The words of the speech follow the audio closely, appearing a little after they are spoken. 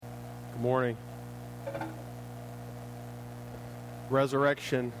Morning.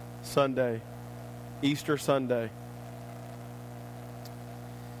 Resurrection Sunday, Easter Sunday.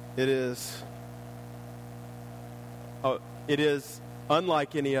 It is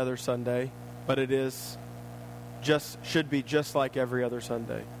unlike any other Sunday, but should be just like every other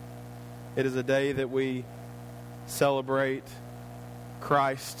Sunday. It is a day that we celebrate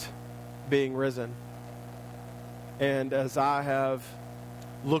Christ being risen. And as I have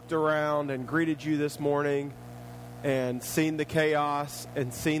looked around and greeted you this morning and seen the chaos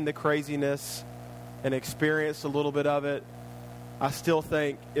and seen the craziness and experienced a little bit of it, I still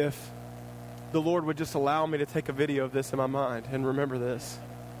think if the Lord would just allow me to take a video of this in my mind and remember this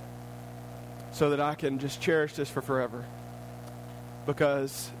so that I can just cherish this for forever,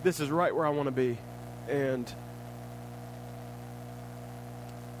 because this is right where I want to be. And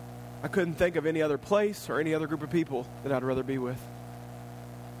I couldn't think of any other place or any other group of people that I'd rather be with.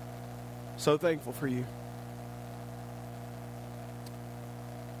 So thankful for you.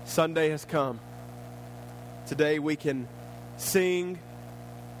 Sunday has come. Today we can sing,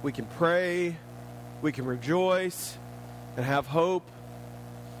 we can pray, we can rejoice and have hope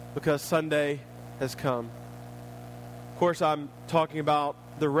because Sunday has come. Of course, I'm talking about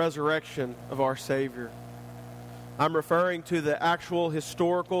the resurrection of our Savior. I'm referring to the actual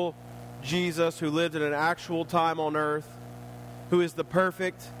historical Jesus who lived in an actual time on earth, who is the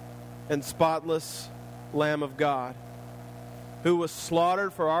perfect and spotless Lamb of God, who was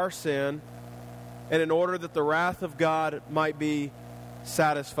slaughtered for our sin and in order that the wrath of God might be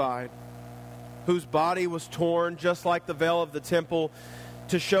satisfied, whose body was torn just like the veil of the temple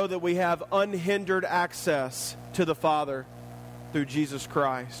to show that we have unhindered access to the Father through Jesus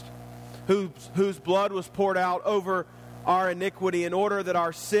Christ, whose blood was poured out over our iniquity in order that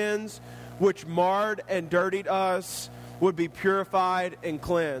our sins, which marred and dirtied us, would be purified and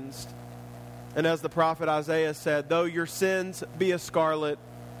cleansed. And as the prophet Isaiah said, though your sins be as scarlet,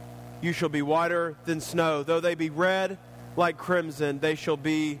 you shall be whiter than snow. Though they be red like crimson, they shall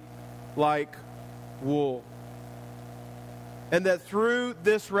be like wool. And that through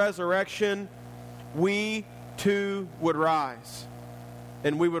this resurrection, we too would rise,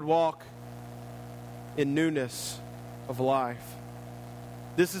 and we would walk in newness of life.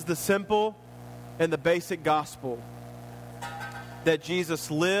 This is the simple and the basic gospel, that Jesus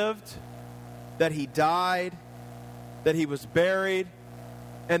lived, that He died, that He was buried,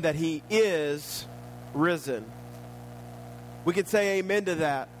 and that He is risen. We can say amen to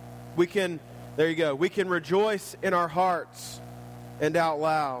that. We can rejoice in our hearts and out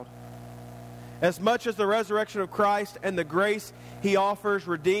loud. As much as the resurrection of Christ and the grace He offers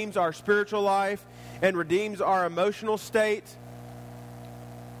redeems our spiritual life and redeems our emotional state,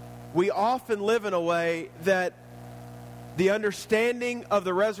 we often live in a way that the understanding of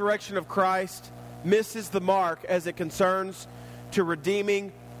the resurrection of Christ misses the mark as it concerns to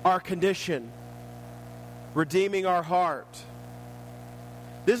redeeming our condition, redeeming our heart.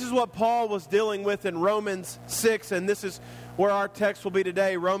 This is what Paul was dealing with in Romans 6, and this is where our text will be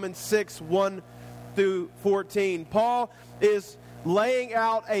today, Romans 6, 1 through 14. Paul is laying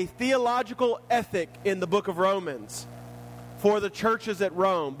out a theological ethic in the book of Romans for the churches at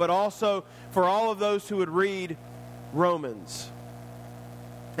Rome, but also for all of those who would read Romans.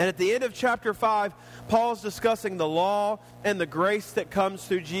 And at the end of chapter 5, Paul's discussing the law and the grace that comes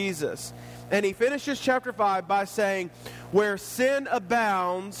through Jesus. And he finishes chapter 5 by saying, where sin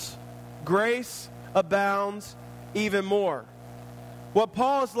abounds, grace abounds even more. What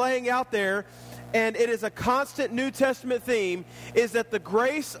Paul is laying out there, and it is a constant New Testament theme, is that the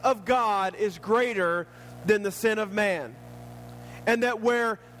grace of God is greater than the sin of man. And that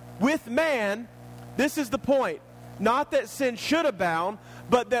where with man, this is the point, not that sin should abound,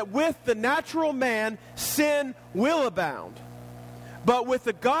 but that with the natural man, sin will abound. But with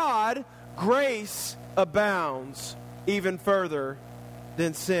the God, grace abounds even further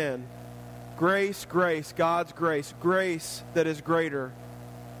than sin. Grace, grace, God's grace, grace that is greater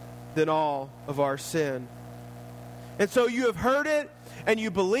than all of our sin. And so you have heard it and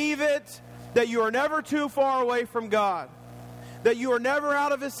you believe it, that you are never too far away from God, that you are never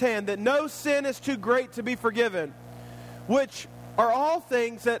out of His hand, that no sin is too great to be forgiven, which are all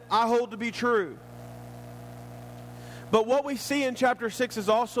things that I hold to be true. But what we see in chapter 6 is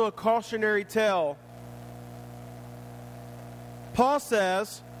also a cautionary tale. Paul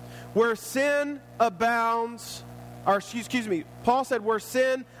says, where sin abounds, Paul said, where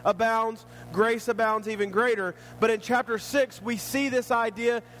sin abounds, grace abounds even greater. But in chapter 6, we see this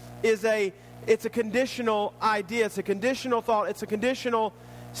idea it's a conditional idea. It's a conditional thought. It's a conditional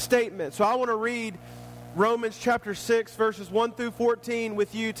statement. So I want to read Romans chapter 6, verses 1 through 14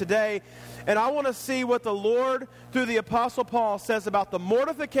 with you today. And I want to see what the Lord, through the Apostle Paul, says about the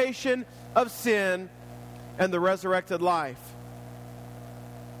mortification of sin and the resurrected life.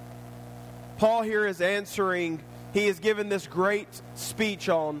 Paul here is answering, he has given this great speech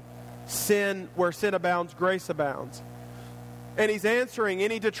on sin, where sin abounds, grace abounds. And he's answering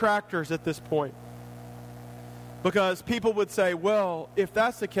any detractors at this point. Because people would say, well, if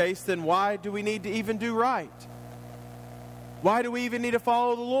that's the case, then why do we need to even do right? Why do we even need to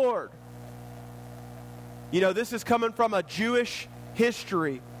follow the Lord? You know, this is coming from a Jewish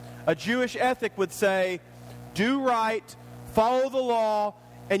history. A Jewish ethic would say, do right, follow the law,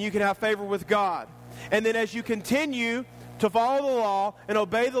 and you can have favor with God. And then as you continue to follow the law and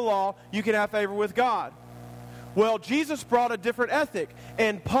obey the law, you can have favor with God. Well, Jesus brought a different ethic,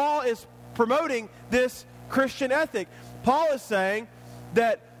 and Paul is promoting this Christian ethic. Paul is saying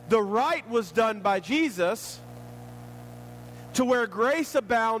that the right was done by Jesus to where grace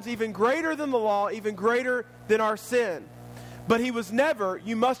abounds even greater than the law, even greater than our sin. But he was never,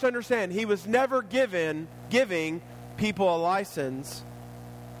 you must understand, he was never giving people a license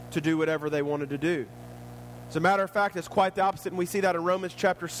to do whatever they wanted to do. As a matter of fact, it's quite the opposite, and we see that in Romans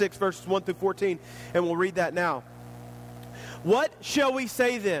chapter 6, verses 1 through 14, and we'll read that now. What shall we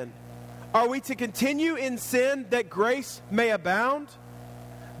say then? Are we to continue in sin that grace may abound?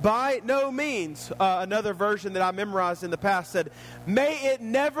 By no means. Another version that I memorized in the past said, may it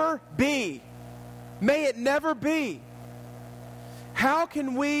never be. May it never be. How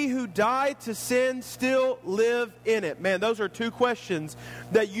can we who died to sin still live in it? Man, those are two questions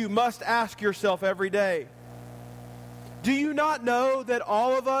that you must ask yourself every day. Do you not know that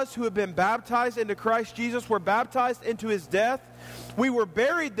all of us who have been baptized into Christ Jesus were baptized into his death? We were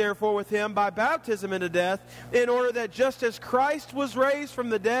buried, therefore, with him by baptism into death, in order that just as Christ was raised from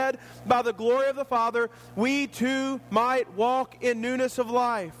the dead by the glory of the Father, we too might walk in newness of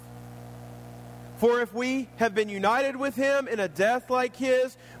life. For if we have been united with him in a death like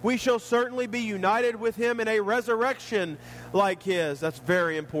his, we shall certainly be united with him in a resurrection like his. That's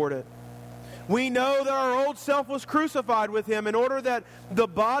very important. We know that our old self was crucified with him in order that the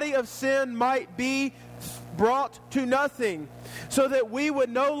body of sin might be brought to nothing, so that we would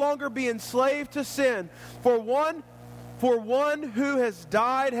no longer be enslaved to sin. For one who has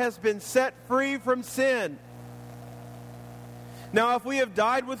died has been set free from sin. Now, if we have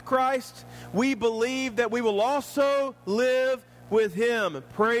died with Christ, we believe that we will also live with him.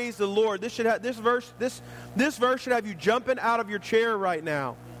 Praise the Lord. This verse should have you jumping out of your chair right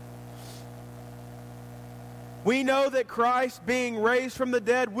now. We know that Christ, being raised from the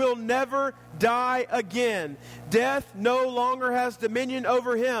dead, will never die again. Death no longer has dominion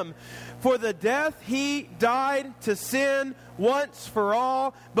over him. For the death he died to sin once for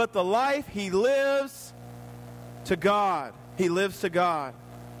all, but the life he lives to God. He lives to God.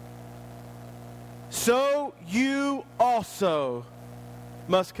 So you also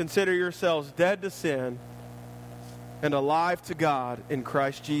must consider yourselves dead to sin and alive to God in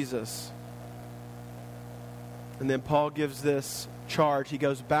Christ Jesus. And then Paul gives this charge. He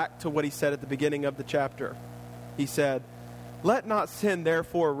goes back to what he said at the beginning of the chapter. He said, let not sin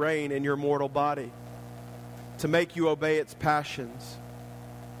therefore reign in your mortal body, to make you obey its passions.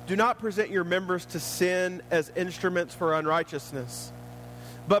 Do not present your members to sin as instruments for unrighteousness,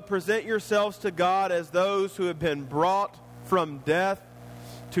 but present yourselves to God as those who have been brought from death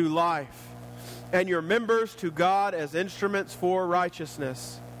to life, and your members to God as instruments for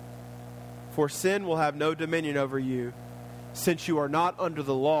righteousness. For sin will have no dominion over you, since you are not under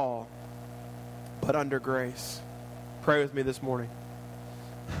the law, but under grace. Pray with me this morning.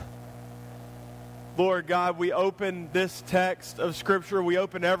 Lord God, we open this text of Scripture. We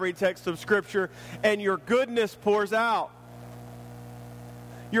open every text of Scripture, and your goodness pours out.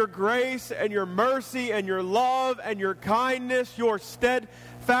 Your grace and your mercy and your love and your kindness, your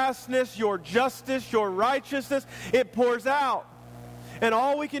steadfastness, your justice, your righteousness, it pours out. And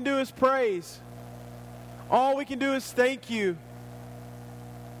all we can do is praise. All we can do is thank you.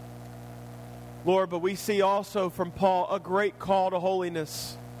 Lord, but we see also from Paul a great call to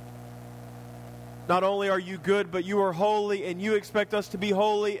holiness. Not only are you good, but you are holy, and you expect us to be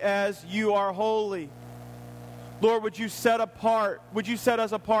holy as you are holy. Lord, would you set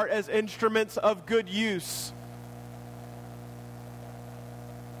us apart as instruments of good use?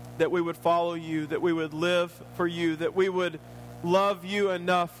 That we would follow you, that we would live for you, that we would love you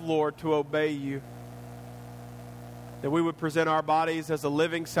enough, Lord, to obey you. That we would present our bodies as a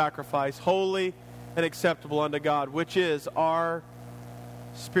living sacrifice, holy and acceptable unto God, which is our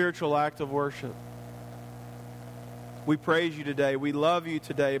spiritual act of worship. We praise you today. We love you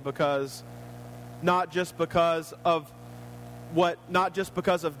today because not just because of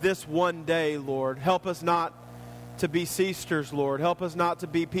this one day, Lord. Help us not to be ceasters, Lord. Help us not to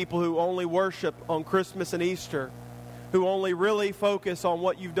be people who only worship on Christmas and Easter, who only really focus on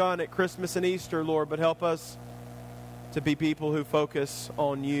what you've done at Christmas and Easter, Lord, but help us to be people who focus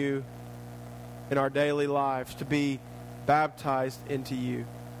on you in our daily lives, to be baptized into you.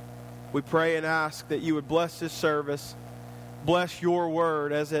 We pray and ask that you would bless this service, bless your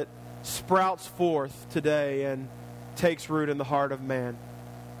word as it sprouts forth today and takes root in the heart of man.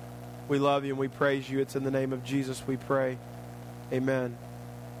 We love you and we praise you. It's in the name of Jesus we pray. Amen.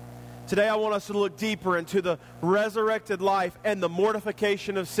 Today I want us to look deeper into the resurrected life and the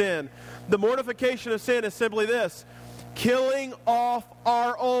mortification of sin. The mortification of sin is simply this: killing off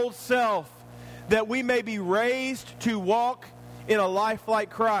our old self, that we may be raised to walk in a life like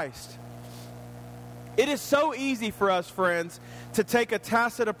Christ. It is so easy for us, friends, to take a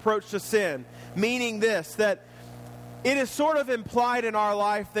tacit approach to sin, meaning this, that it is sort of implied in our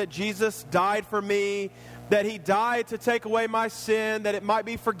life that Jesus died for me, that he died to take away my sin, that it might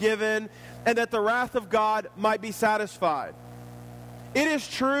be forgiven, and that the wrath of God might be satisfied. It is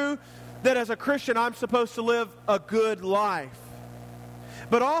true that as a Christian, I'm supposed to live a good life.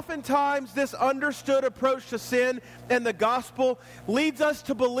 But oftentimes, this understood approach to sin and the gospel leads us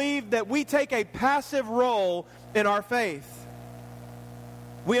to believe that we take a passive role in our faith.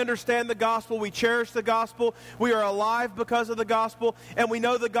 We understand the gospel, we cherish the gospel, we are alive because of the gospel, and we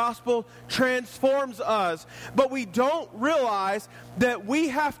know the gospel transforms us. But we don't realize that we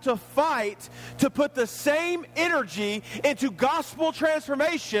have to fight to put the same energy into gospel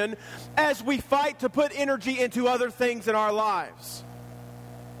transformation as we fight to put energy into other things in our lives.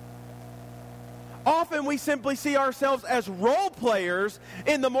 Often we simply see ourselves as role players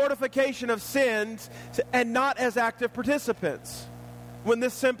in the mortification of sins and not as active participants, when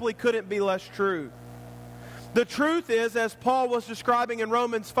this simply couldn't be less true. The truth is, as Paul was describing in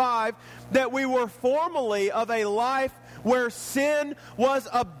Romans 5, that we were formerly of a life where sin was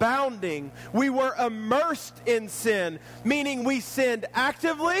abounding. We were immersed in sin, meaning we sinned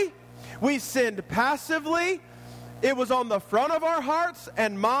actively, we sinned passively. It was on the front of our hearts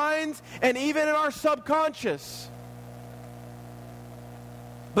and minds and even in our subconscious.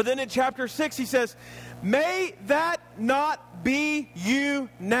 But then in chapter 6 he says, may that not be you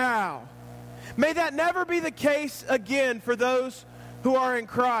now. May that never be the case again for those who are in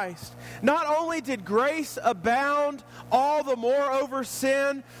Christ. Not only did grace abound all the more over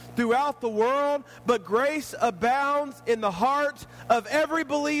sin throughout the world, but grace abounds in the heart of every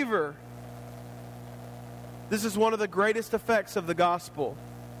believer. This is one of the greatest effects of the gospel.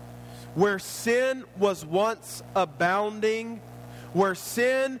 Where sin was once abounding, where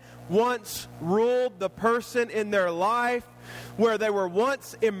sin once ruled the person in their life, where they were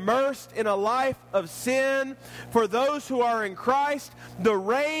once immersed in a life of sin, for those who are in Christ, the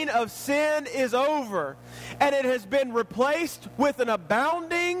reign of sin is over. And it has been replaced with an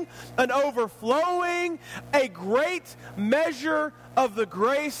abounding, an overflowing, a great measure of the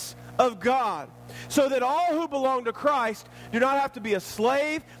grace of God. So that all who belong to Christ do not have to be a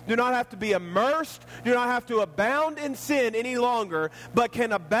slave, do not have to be immersed, do not have to abound in sin any longer, but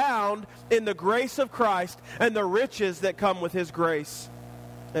can abound in the grace of Christ and the riches that come with his grace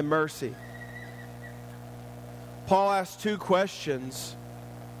and mercy. Paul asks two questions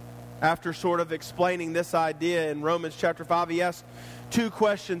after sort of explaining this idea in Romans chapter 5. He asks two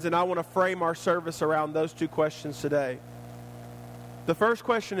questions, and I want to frame our service around those two questions today. The first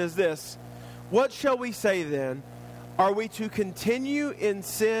question is this: what shall we say then? Are we to continue in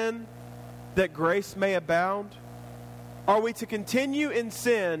sin that grace may abound? Are we to continue in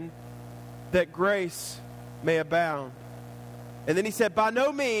sin that grace may abound? And then he said, by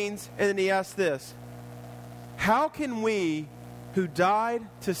no means. And then he asked this: how can we who died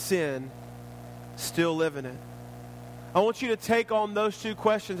to sin still live in it? I want you to take on those two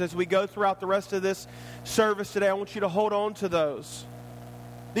questions as we go throughout the rest of this service today. I want you to hold on to those.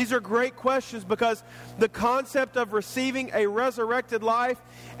 These are great questions because the concept of receiving a resurrected life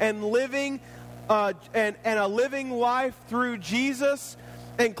and living and a living life through Jesus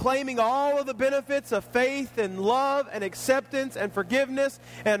and claiming all of the benefits of faith and love and acceptance and forgiveness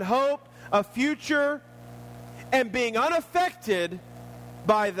and hope, a future, and being unaffected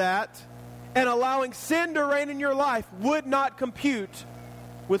by that and allowing sin to reign in your life would not compute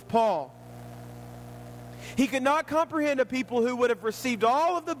with Paul. He could not comprehend a people who would have received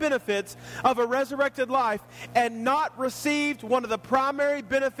all of the benefits of a resurrected life and not received one of the primary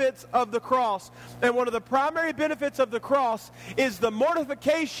benefits of the cross. And one of the primary benefits of the cross is the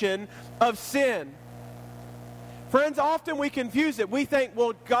mortification of sin. Friends, often we confuse it. We think,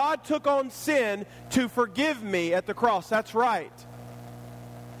 well, God took on sin to forgive me at the cross. That's right.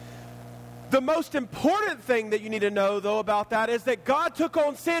 The most important thing that you need to know, though, about that is that God took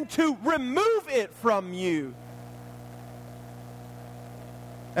on sin to remove it from you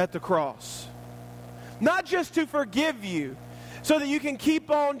at the cross. Not just to forgive you, so that you can keep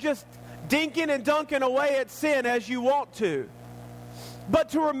on just dinking and dunking away at sin as you want to, but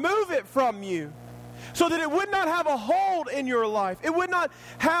to remove it from you, so that it would not have a hold in your life. It would not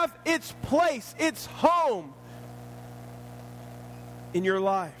have its place, its home in your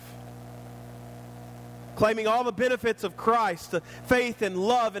life. Claiming all the benefits of Christ, the faith and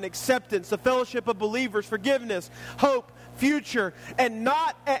love and acceptance, the fellowship of believers, forgiveness, hope, future,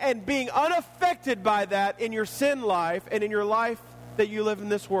 and being unaffected by that in your sin life and in your life that you live in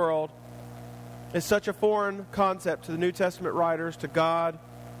this world is such a foreign concept to the New Testament writers, to God,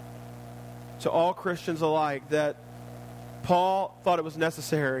 to all Christians alike, that Paul thought it was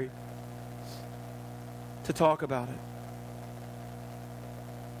necessary to talk about it.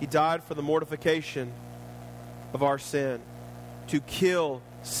 He died for the mortification of our sin, to kill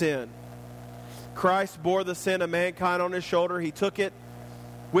sin. Christ bore the sin of mankind on his shoulder. He took it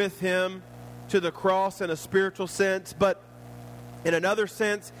with him to the cross in a spiritual sense, but in another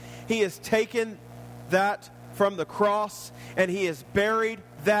sense, he has taken that from the cross and he has buried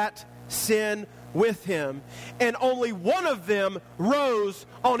that sin with him. And only one of them rose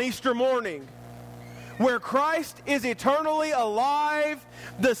on Easter morning. Where Christ is eternally alive,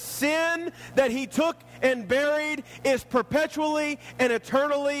 the sin that he took and buried is perpetually and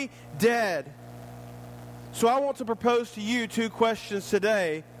eternally dead. So I want to propose to you two questions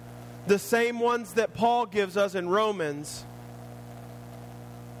today, the same ones that Paul gives us in Romans.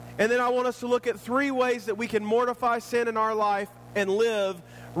 And then I want us to look at three ways that we can mortify sin in our life and live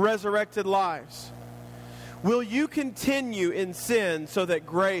resurrected lives. Will you continue in sin so that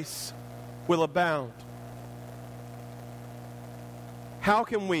grace will abound? How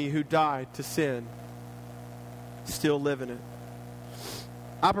can we who died to sin still live in it?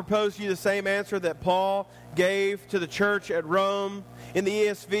 I propose to you the same answer that Paul gave to the church at Rome. In the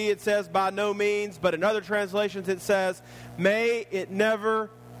ESV it says, by no means, but in other translations it says, may it never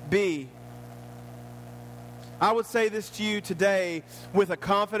be. I would say this to you today with a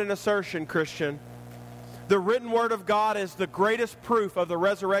confident assertion, Christian. The written word of God is the greatest proof of the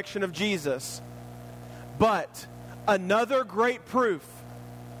resurrection of Jesus. But another great proof,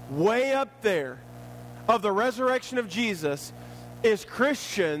 way up there, of the resurrection of Jesus is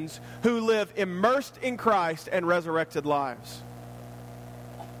Christians who live immersed in Christ and resurrected lives.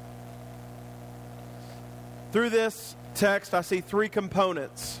 Through this text, I see three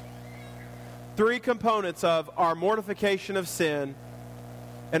components. Three components of our mortification of sin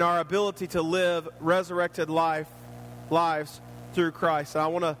and our ability to live resurrected lives through Christ. And I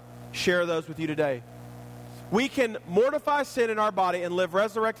want to share those with you today. We can mortify sin in our body and live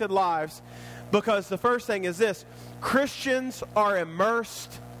resurrected lives because the first thing is this: Christians are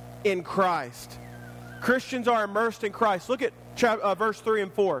immersed in Christ. Christians are immersed in Christ. Look at verse 3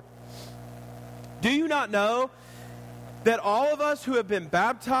 and 4. Do you not know that all of us who have been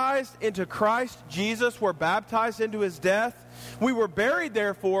baptized into Christ Jesus were baptized into his death? We were buried,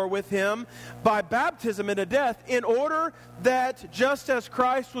 therefore, with him by baptism into death, in order that just as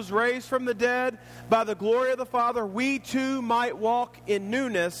Christ was raised from the dead by the glory of the Father, we too might walk in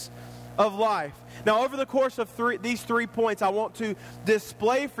newness of life. Now, over the course of these 3 points, I want to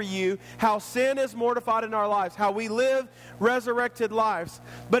display for you how sin is mortified in our lives, how we live resurrected lives.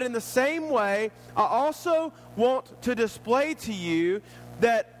 But in the same way, I also want to display to you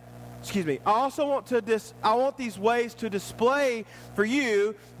that, I want these ways to display for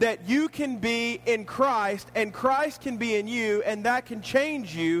you that you can be in Christ and Christ can be in you, and that can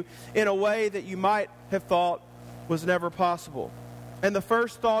change you in a way that you might have thought was never possible. And the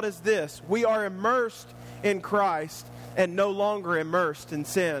first thought is this: we are immersed in Christ and no longer immersed in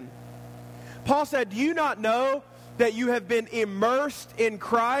sin. Paul said, do you not know that you have been immersed in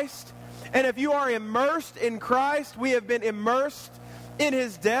Christ? And if you are immersed in Christ, we have been immersed in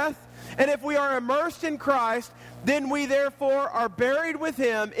his death. And if we are immersed in Christ, then we therefore are buried with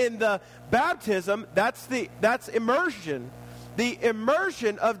him in the baptism. That's immersion. The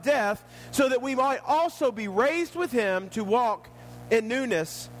immersion of death, so that we might also be raised with him to walk in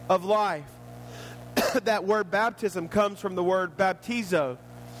newness of life. That word baptism comes from the word baptizo.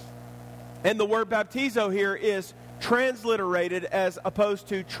 And the word baptizo here is transliterated as opposed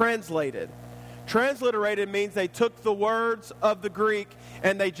to translated. Transliterated means they took the words of the Greek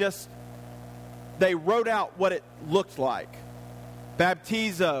and they wrote out what it looked like.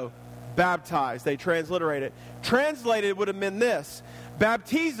 Baptizo, baptized. They transliterate it. translated would have been this.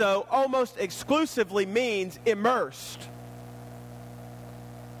 Baptizo almost exclusively means immersed.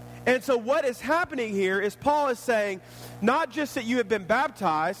 And so what is happening here is Paul is saying, not just that you have been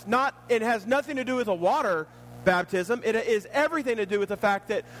baptized, it has nothing to do with a water baptism. It is everything to do with the fact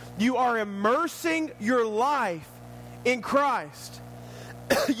that you are immersing your life in Christ.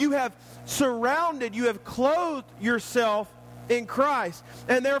 You have clothed yourself in Christ.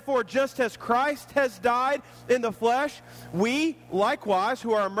 And therefore, just as Christ has died in the flesh, we likewise,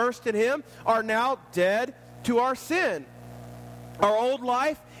 who are immersed in him, are now dead to our sin. Our old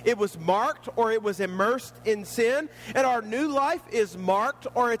life, it was marked or it was immersed in sin. And our new life is marked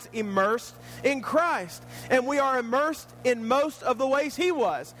or it's immersed in Christ. And we are immersed in most of the ways he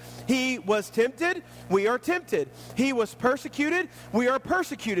was. He was tempted, we are tempted. He was persecuted, we are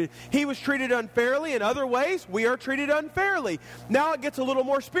persecuted. He was treated unfairly in other ways, we are treated unfairly. Now it gets a little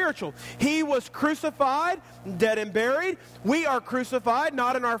more spiritual. He was crucified, dead and buried. We are crucified,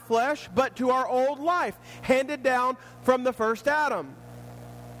 not in our flesh, but to our old life, handed down from the first Adam.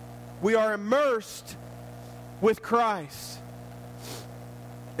 We are immersed with Christ.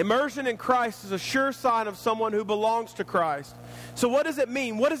 Immersion in Christ is a sure sign of someone who belongs to Christ. So what does it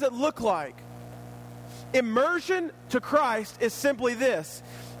mean? What does it look like? Immersion to Christ is simply this.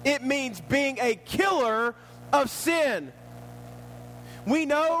 It means being a killer of sin. We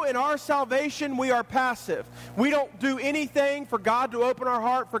know in our salvation we are passive. We don't do anything for God to open our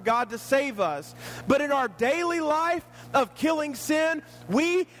heart, for God to save us. But in our daily life of killing sin,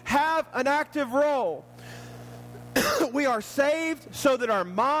 we have an active role. We are saved so that our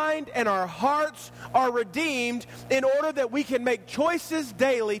mind and our hearts are redeemed in order that we can make choices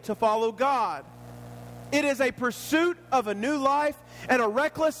daily to follow God. It is a pursuit of a new life and a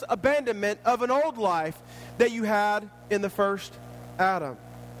reckless abandonment of an old life that you had in the first Adam.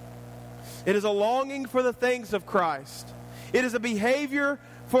 It is a longing for the things of Christ. It is a behavior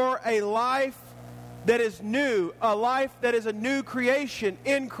for a life that is new, a life that is a new creation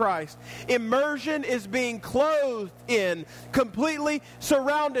in Christ. Immersion is being clothed in, completely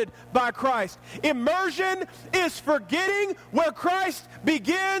surrounded by Christ. Immersion is forgetting where Christ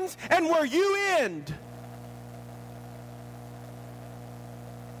begins and where you end.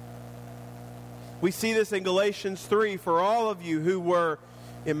 We see this in Galatians 3. For all of you who were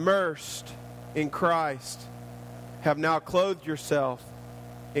immersed in Christ have now clothed yourself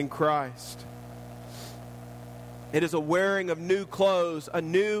in Christ. It is a wearing of new clothes, a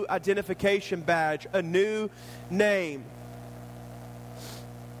new identification badge, a new name.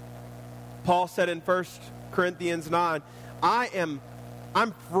 Paul said in 1 Corinthians 9, I'm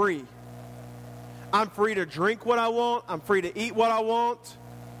free. I'm free to drink what I want. I'm free to eat what I want.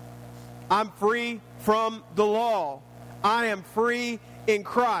 I'm free from the law. I am free in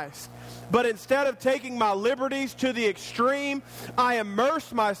Christ. But instead of taking my liberties to the extreme, I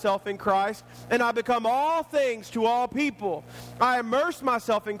immerse myself in Christ and I become all things to all people. I immerse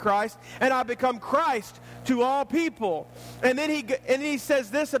myself in Christ and I become Christ to all people. And then he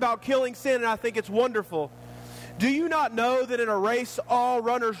says this about killing sin, and I think it's wonderful. Do you not know that in a race all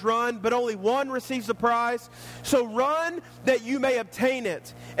runners run, but only one receives the prize? So run that you may obtain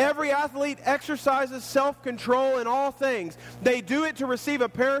it. Every athlete exercises self-control in all things. They do it to receive a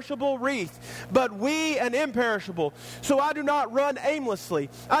perishable wreath, but we an imperishable. So I do not run aimlessly.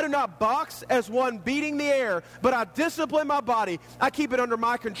 I do not box as one beating the air, but I discipline my body. I keep it under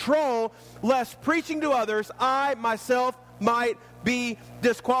my control, lest preaching to others, I myself might be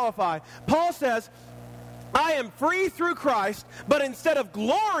disqualified. Paul says, I am free through Christ, but instead of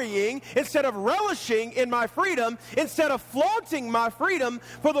glorying, instead of relishing in my freedom, instead of flaunting my freedom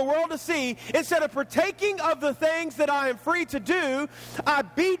for the world to see, instead of partaking of the things that I am free to do, I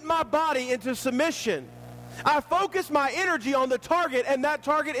beat my body into submission. I focus my energy on the target, and that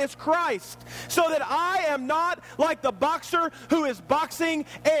target is Christ, so that I am not like the boxer who is boxing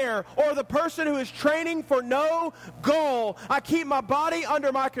air or the person who is training for no goal. I keep my body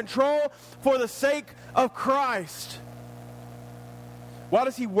under my control for the sake of Christ. Why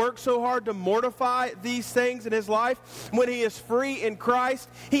does he work so hard to mortify these things in his life when he is free in Christ?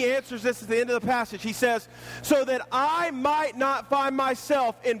 He answers this at the end of the passage. He says, so that I might not find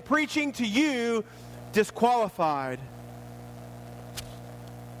myself in preaching to you disqualified.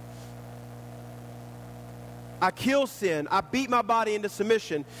 I kill sin. I beat my body into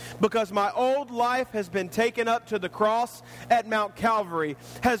submission because my old life has been taken up to the cross at Mount Calvary,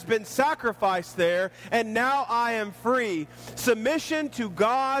 has been sacrificed there, and now I am free. Submission to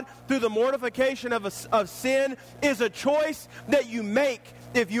God through the mortification of sin is a choice that you make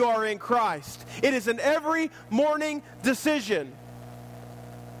if you are in Christ. It is an every morning decision.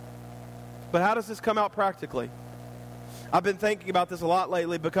 But how does this come out practically? I've been thinking about this a lot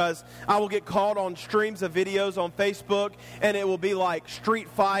lately because I will get caught on streams of videos on Facebook, and it will be like street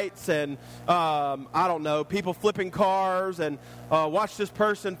fights and, I don't know, people flipping cars and watch this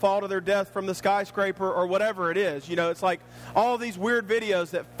person fall to their death from the skyscraper or whatever it is. You know, it's like all these weird videos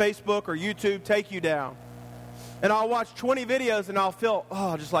that Facebook or YouTube take you down. And I'll watch 20 videos and I'll feel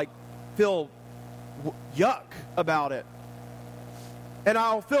yuck about it. And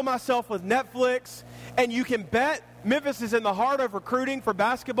I'll fill myself with Netflix, and you can bet Memphis is in the heart of recruiting for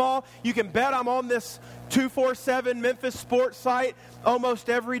basketball. You can bet I'm on this 247 Memphis sports site almost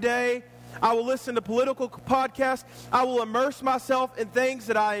every day. I will listen to political podcasts. I will immerse myself in things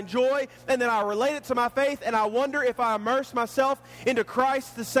that I enjoy, and then I relate it to my faith, and I wonder if I immerse myself into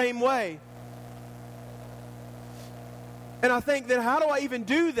Christ the same way. And I think that how do I even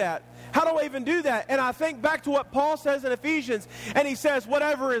do that? How do I even do that? And I think back to what Paul says in Ephesians, and he says,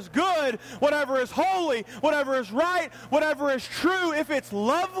 whatever is good, whatever is holy, whatever is right, whatever is true, if it's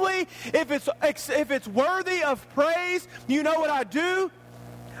lovely, if it's worthy of praise, you know what I do?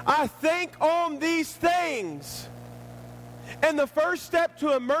 I think on these things. And the first step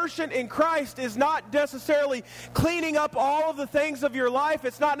to immersion in Christ is not necessarily cleaning up all of the things of your life.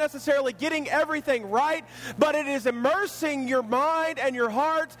 It's not necessarily getting everything right, but it is immersing your mind and your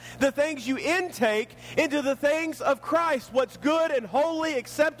heart, the things you intake, into the things of Christ. What's good and holy,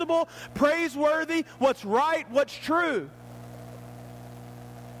 acceptable, praiseworthy, what's right, what's true.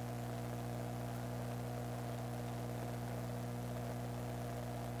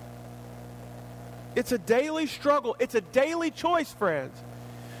 It's a daily struggle. It's a daily choice, friends.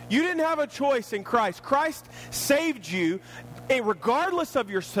 You didn't have a choice in Christ. Christ saved you regardless of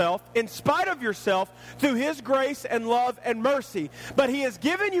yourself, in spite of yourself, through His grace and love and mercy. But He has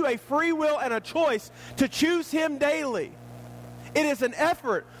given you a free will and a choice to choose Him daily. It is an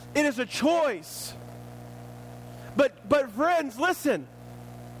effort. It is a choice. But friends, listen.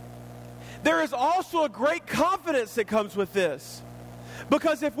 There is also a great confidence that comes with this.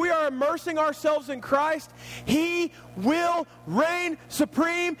 Because if we are immersing ourselves in Christ, He will reign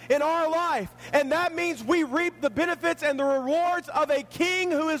supreme in our life. And that means we reap the benefits and the rewards of a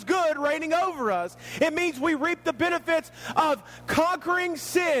king who is good reigning over us. It means we reap the benefits of conquering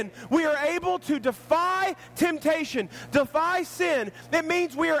sin. We are able to defy temptation, defy sin. It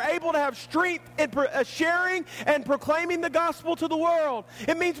means we are able to have strength in sharing and proclaiming the gospel to the world.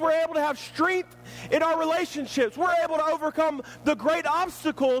 It means we're able to have strength in our relationships. We're able to overcome the great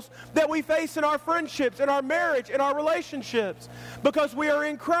obstacles that we face in our friendships, in our marriage, in our relationships, because we are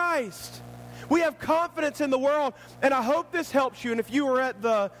in Christ. We have confidence in the world, and I hope this helps you. And if you were at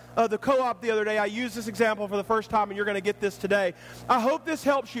the co-op the other day, I used this example for the first time, and you're going to get this today. I hope this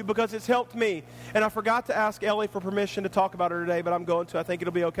helps you because it's helped me. And I forgot to ask Ellie for permission to talk about her today, but I'm going to. I think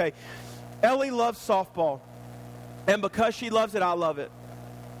it'll be okay. Ellie loves softball, and because she loves it, I love it.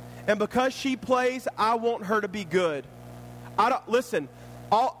 And because she plays, I want her to be good. Listen,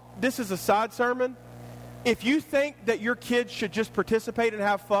 this is a side sermon. If you think that your kids should just participate and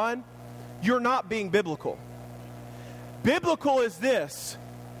have fun, you're not being biblical. Biblical is this: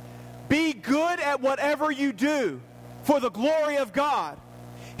 be good at whatever you do for the glory of God.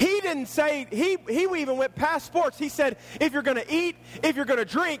 He didn't say, he even went past sports. He said, if you're going to eat, if you're going to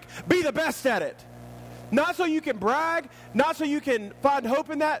drink, be the best at it. Not so you can brag, not so you can find hope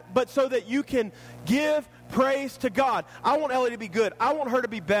in that, but so that you can give praise to God. I want Ellie to be good. I want her to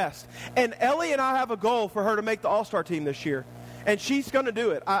be best. And Ellie and I have a goal for her to make the All-Star team this year. And she's going to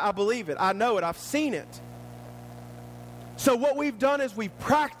do it. I believe it. I know it. I've seen it. So what we've done is we've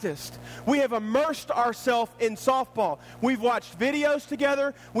practiced. We have immersed ourselves in softball. We've watched videos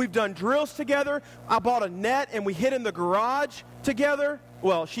together. We've done drills together. I bought a net and we hit in the garage together.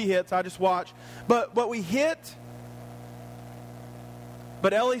 Well, she hits. I just watch. But we hit.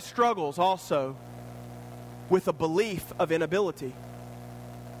 But Ellie struggles also with a belief of inability.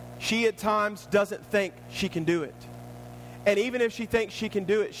 She at times doesn't think she can do it. And even if she thinks she can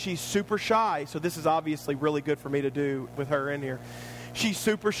do it, she's super shy. So this is obviously really good for me to do with her in here. She's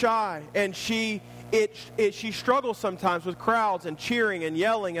super shy, and she struggles sometimes with crowds and cheering and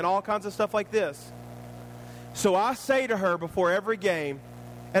yelling and all kinds of stuff like this. So I say to her before every game,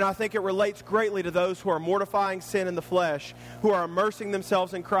 and I think it relates greatly to those who are mortifying sin in the flesh, who are immersing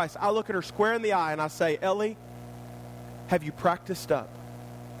themselves in Christ. I look at her square in the eye and I say, Ellie, have you practiced up?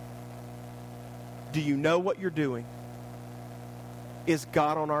 Do you know what you're doing? Is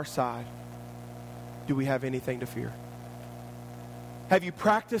God on our side? Do we have anything to fear? Have you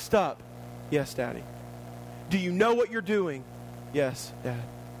practiced up? Yes, Daddy. Do you know what you're doing? Yes, Dad.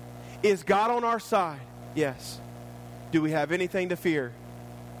 Is God on our side? Yes. Do we have anything to fear?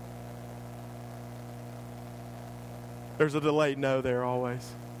 There's a delayed no there always.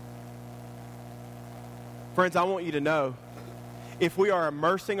 Friends, I want you to know, if we are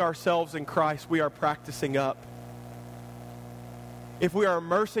immersing ourselves in Christ, we are practicing up. If we are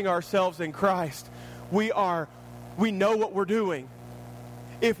immersing ourselves in Christ, we know what we're doing.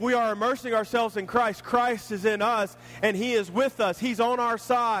 If we are immersing ourselves in Christ, Christ is in us and He is with us. He's on our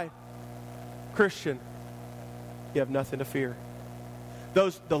side. Christian, you have nothing to fear.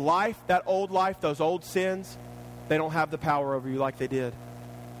 That old life, those old sins, they don't have the power over you like they did.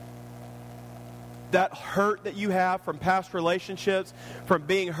 That hurt that you have from past relationships, from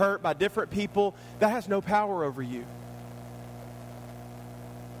being hurt by different people, that has no power over you.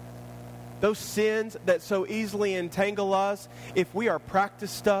 Those sins that so easily entangle us, if we are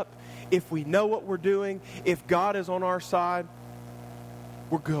practiced up, if we know what we're doing, if God is on our side,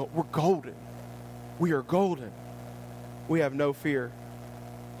 we're golden. We are golden. We have no fear.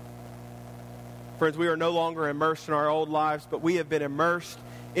 Friends, we are no longer immersed in our old lives, but we have been immersed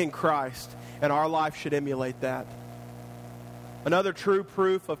in Christ, and our life should emulate that. Another true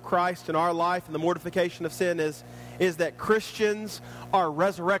proof of Christ in our life and the mortification of sin is that Christians are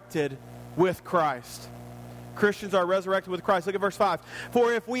resurrected with Christ. Christians are resurrected with Christ. Look at verse 5.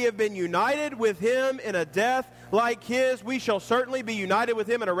 For if we have been united with Him in a death like His, we shall certainly be united with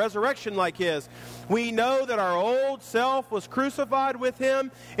Him in a resurrection like His. We know that our old self was crucified with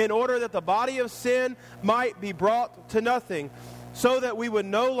Him in order that the body of sin might be brought to nothing, so that we would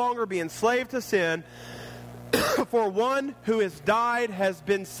no longer be enslaved to sin. For one who has died has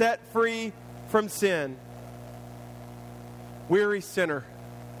been set free from sin. Weary sinner,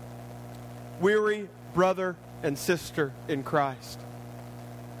 weary brother and sister in Christ,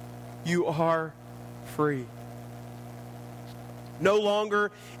 you are free. No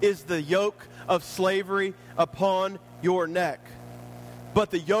longer is the yoke of slavery upon your neck, but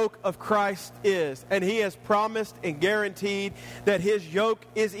the yoke of Christ is. And He has promised and guaranteed that His yoke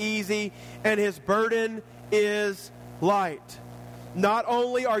is easy and His burden is light. Not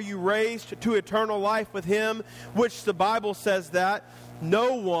only are you raised to eternal life with Him, which the Bible says that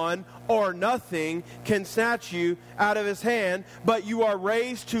no one or nothing can snatch you out of His hand, but you are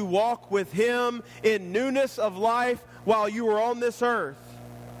raised to walk with Him in newness of life while you are on this earth.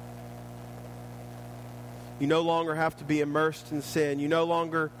 You no longer have to be immersed in sin. You no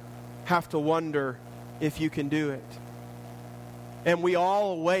longer have to wonder if you can do it. And we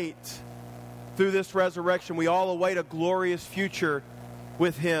all await, through this resurrection, we all await a glorious future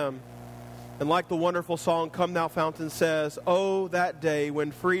with Him. And like the wonderful song, Come Thou Fountain says, oh, that day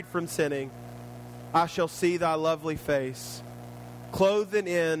when freed from sinning, I shall see Thy lovely face, clothed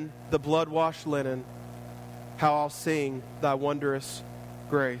in the blood-washed linen, how I'll sing Thy wondrous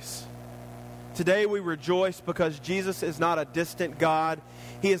grace. Today we rejoice because Jesus is not a distant God.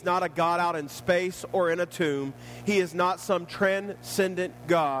 He is not a God out in space or in a tomb. He is not some transcendent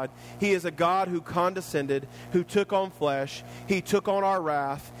God. He is a God who condescended, who took on flesh. He took on our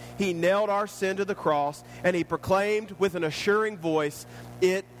wrath. He nailed our sin to the cross, and He proclaimed with an assuring voice,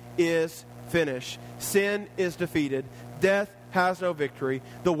 it is finished. Sin is defeated. Death has no victory.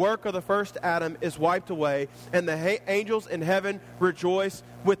 The work of the first Adam is wiped away, and the angels in heaven rejoice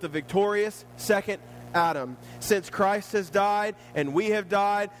with the victorious second Adam. Since Christ has died and we have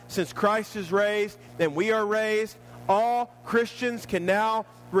died, since Christ is raised and we are raised, all Christians can now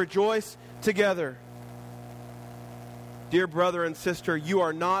rejoice together. Dear brother and sister, you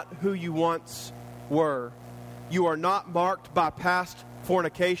are not who you once were. You are not marked by past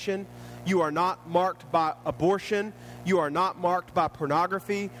fornication. You are not marked by abortion. You are not marked by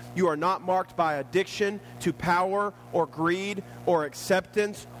pornography. You are not marked by addiction to power or greed or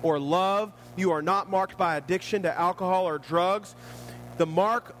acceptance or love. You are not marked by addiction to alcohol or drugs. The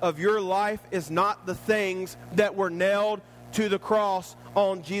mark of your life is not the things that were nailed to the cross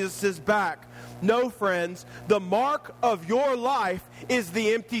on Jesus' back. No, friends, the mark of your life is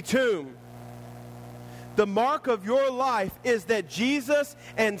the empty tomb. The mark of your life is that Jesus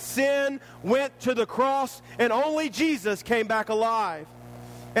and sin went to the cross and only Jesus came back alive.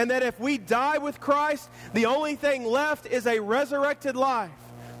 And that if we die with Christ, the only thing left is a resurrected life.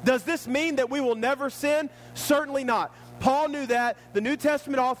 Does this mean that we will never sin? Certainly not. Paul knew that. The New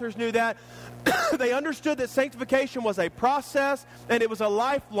Testament authors knew that. They understood that sanctification was a process and it was a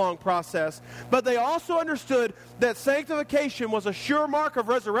lifelong process. But they also understood that sanctification was a sure mark of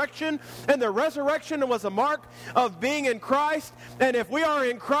resurrection, and the resurrection was a mark of being in Christ. And if we are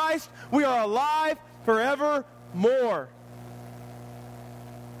in Christ, we are alive forevermore.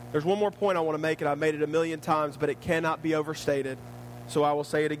 There's one more point I want to make, and I've made it a million times, but it cannot be overstated. So I will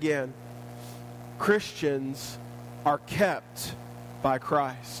say it again. Christians are kept by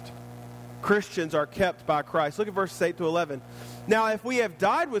Christ. Christians are kept by Christ. Look at verses 8 to 11. Now, if we have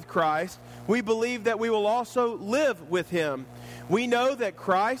died with Christ, we believe that we will also live with him. We know that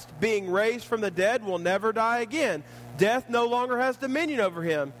Christ, being raised from the dead, will never die again. Death no longer has dominion over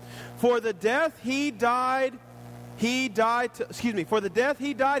him. For the death he died to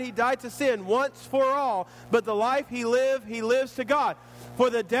sin once for all. But the life he lives to God.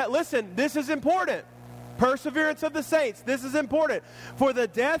 Listen, this is important. Perseverance of the saints, this is important. For the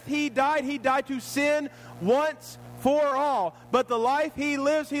death he died to sin once for all. But the life he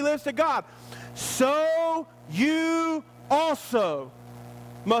lives to God. So you also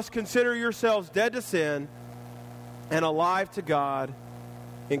must consider yourselves dead to sin and alive to God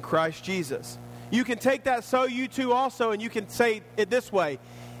in Christ Jesus. You can take that "so you too also" and you can say it this way: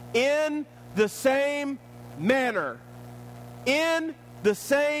 in the same manner, in the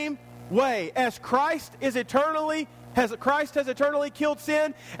same way, as Christ has eternally killed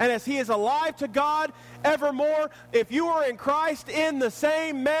sin, and as he is alive to God evermore. If you are in Christ in the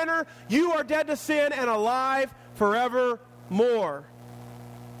same manner, you are dead to sin and alive forevermore.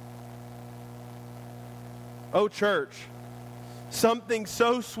 Oh, church, something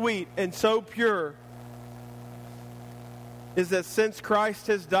so sweet and so pure is that since Christ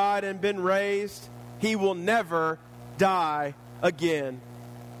has died and been raised, he will never die again.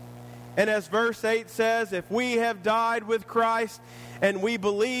 And as verse 8 says, if we have died with Christ and we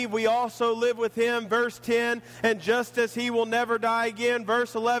believe we also live with him, verse 10, and just as he will never die again,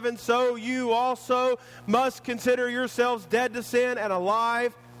 verse 11, so you also must consider yourselves dead to sin and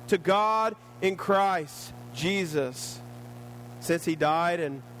alive to God in Christ Jesus. Since he died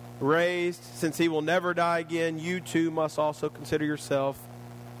and raised, since he will never die again, you too must also consider yourself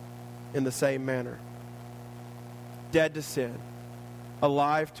in the same manner. Dead to sin,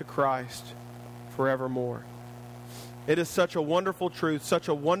 alive to Christ forevermore. It is such a wonderful truth, such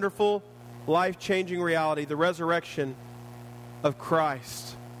a wonderful, life-changing reality, the resurrection of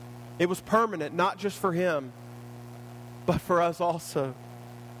Christ. It was permanent, not just for him, but for us also.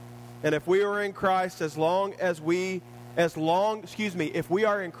 And if we are in Christ if we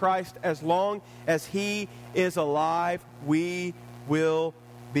are in Christ as long as he is alive, we will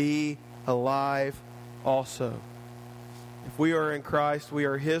be alive also. If we are in Christ, we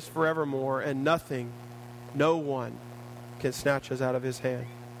are his forevermore, and no one can snatch us out of his hand.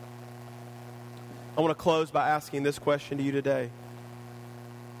 I want to close by asking this question to you today.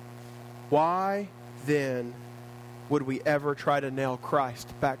 Why then would we ever try to nail Christ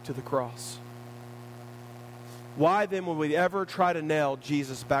back to the cross? Why then would we ever try to nail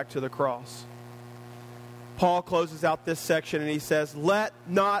Jesus back to the cross? Paul closes out this section and he says, "Let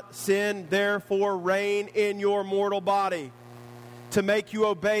not sin therefore reign in your mortal body, to make you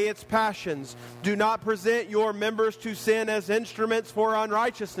obey its passions. Do not present your members to sin as instruments for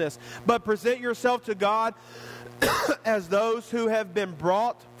unrighteousness, but present yourself to God as those who have been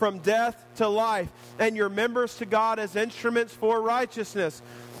brought from death to life, and your members to God as instruments for righteousness.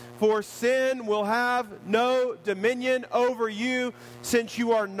 For sin will have no dominion over you, since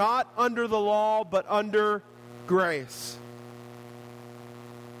you are not under the law, but under grace."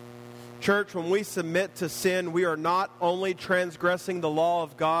 Church, when we submit to sin, we are not only transgressing the law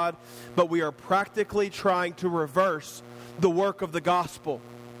of God, but we are practically trying to reverse the work of the gospel.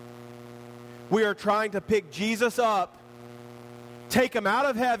 We are trying to pick Jesus up, take him out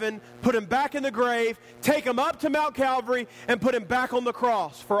of heaven, put him back in the grave, take him up to Mount Calvary, and put him back on the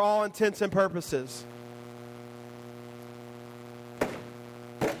cross for all intents and purposes.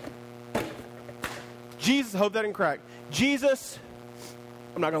 Jesus, hope that didn't crack. Jesus,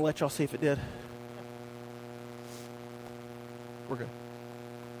 I'm not going to let y'all see if it did. We're good.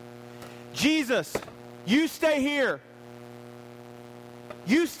 Jesus, you stay here.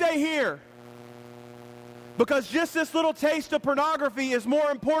 You stay here. Because just this little taste of pornography is more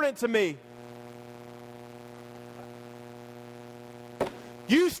important to me.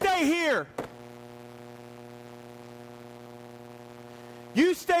 You stay here.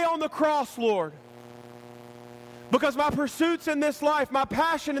 You stay on the cross, Lord. Because my pursuits in this life, my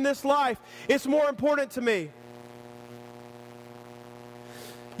passion in this life, it's more important to me.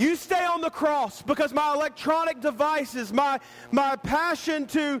 You stay on the cross because my electronic devices, my passion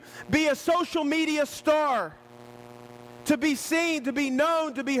to be a social media star, to be seen, to be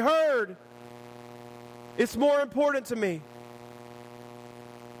known, to be heard, it's more important to me.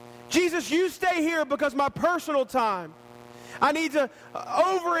 Jesus, you stay here because my personal time, I need to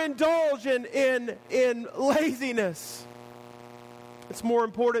overindulge in laziness. It's more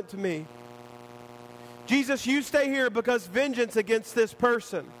important to me. Jesus, you stay here because vengeance against this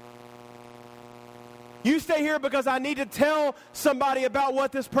person. You stay here because I need to tell somebody about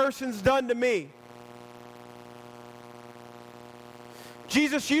what this person's done to me.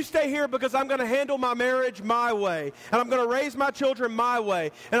 Jesus, you stay here because I'm going to handle my marriage my way, and I'm going to raise my children my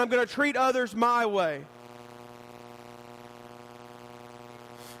way, and I'm going to treat others my way.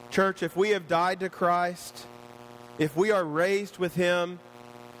 Church, if we have died to Christ, if we are raised with Him,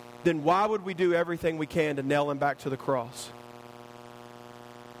 then why would we do everything we can to nail Him back to the cross?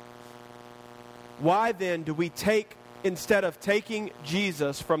 Why then do we take, instead of taking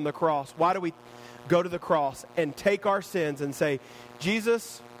Jesus from the cross, why do we go to the cross and take our sins and say,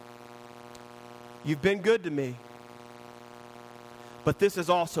 Jesus, you've been good to me, but this has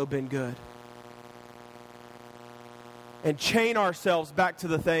also been good. And chain ourselves back to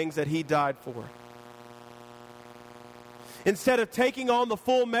the things that He died for. Instead of taking on the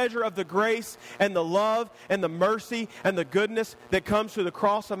full measure of the grace and the love and the mercy and the goodness that comes through the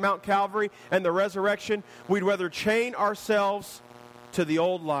cross of Mount Calvary and the resurrection, we'd rather chain ourselves to the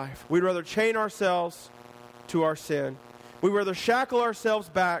old life. We'd rather chain ourselves to our sin. We'd rather shackle ourselves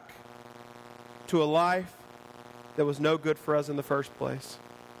back to a life that was no good for us in the first place.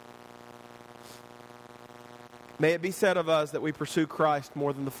 May it be said of us that we pursue Christ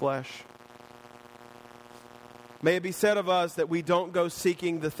more than the flesh. May it be said of us that we don't go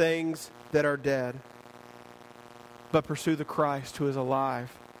seeking the things that are dead, but pursue the Christ who is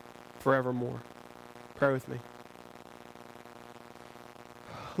alive forevermore. Pray with me.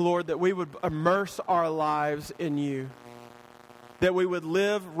 Lord, that we would immerse our lives in You, that we would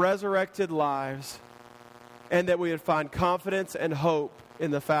live resurrected lives, and that we would find confidence and hope in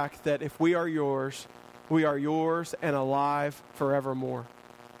the fact that if we are Yours and alive forevermore.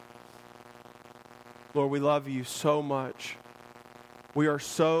 Lord, we love You so much. We are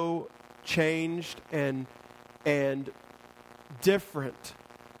so changed and different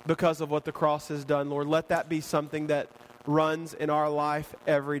because of what the cross has done. Lord, let that be something that runs in our life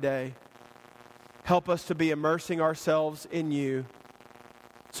every day. Help us to be immersing ourselves in You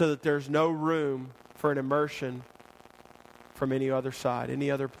so that there's no room for an immersion from any other side, any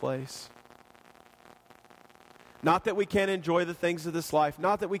other place. Not that we can't enjoy the things of this life,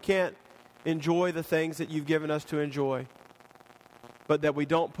 not that we can't enjoy the things that You've given us to enjoy, but that we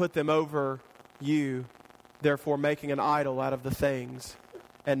don't put them over You, therefore making an idol out of the things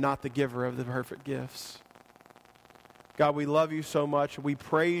and not the giver of the perfect gifts. God, we love You so much. We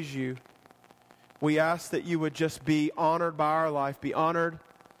praise You. We ask that You would just be honored by our life, be honored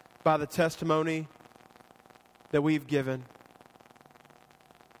by the testimony that we've given.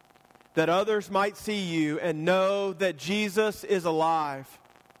 That others might see You and know that Jesus is alive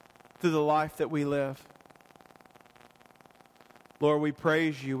through the life that we live. Lord, we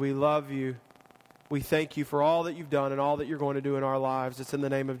praise You. We love You. We thank You for all that You've done and all that You're going to do in our lives. It's in the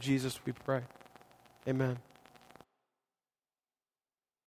name of Jesus we pray. Amen.